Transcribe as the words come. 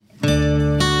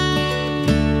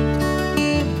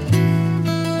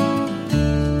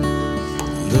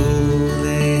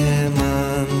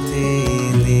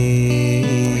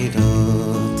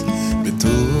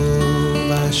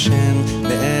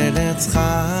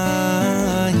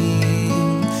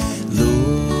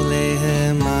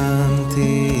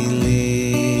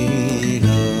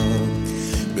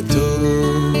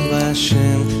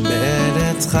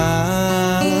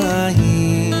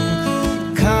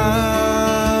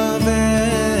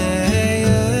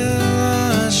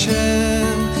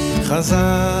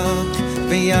חזק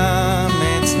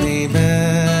ויאמץ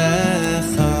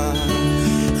ליבך,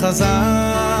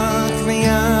 חזק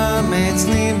ויאמץ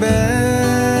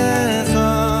ליבך,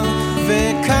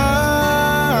 וקווה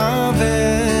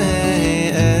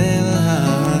אל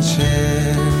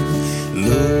השם.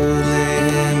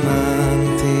 לולei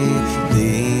he'emanti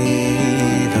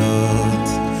לראות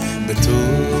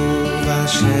בטוב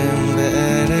השם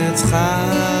בארץ חיים.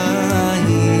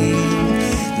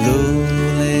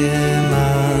 לולei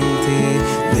he'emanti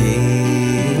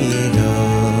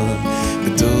לראות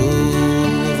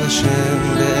בטוב השם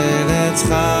בארץ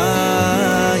חיים.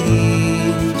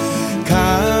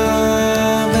 קווה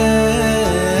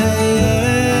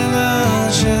אל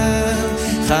השם,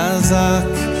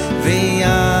 חזק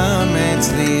ויאמץ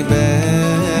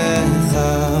ליבך,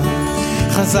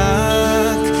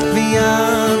 חזק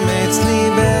ויאמץ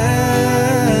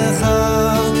ליבך,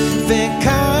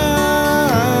 וקווה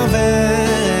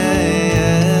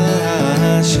אל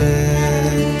השם.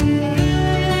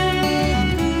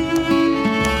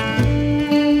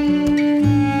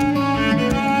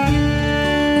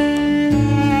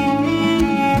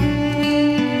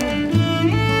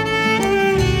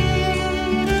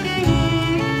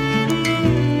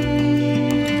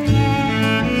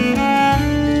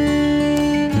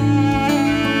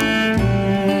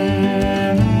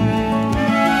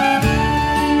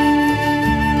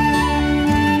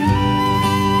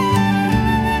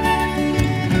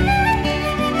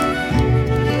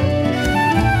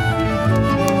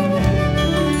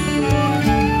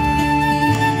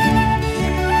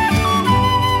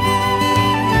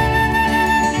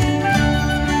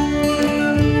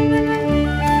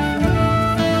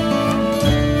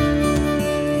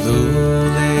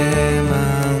 לולei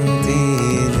he'emanti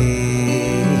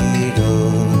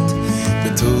לראות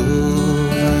בטוב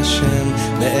השם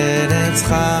בארץ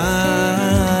חיים.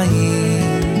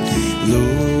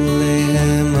 לולei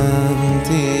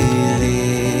he'emanti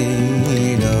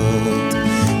לראות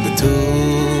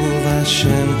בטוב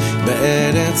השם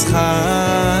בארץ חיים.